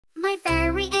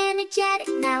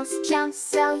energetic mouse jumps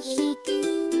so he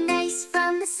can race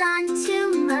from the sun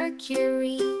to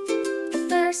Mercury.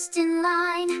 First in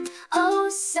line, oh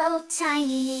so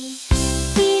tiny.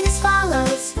 Venus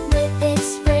follows with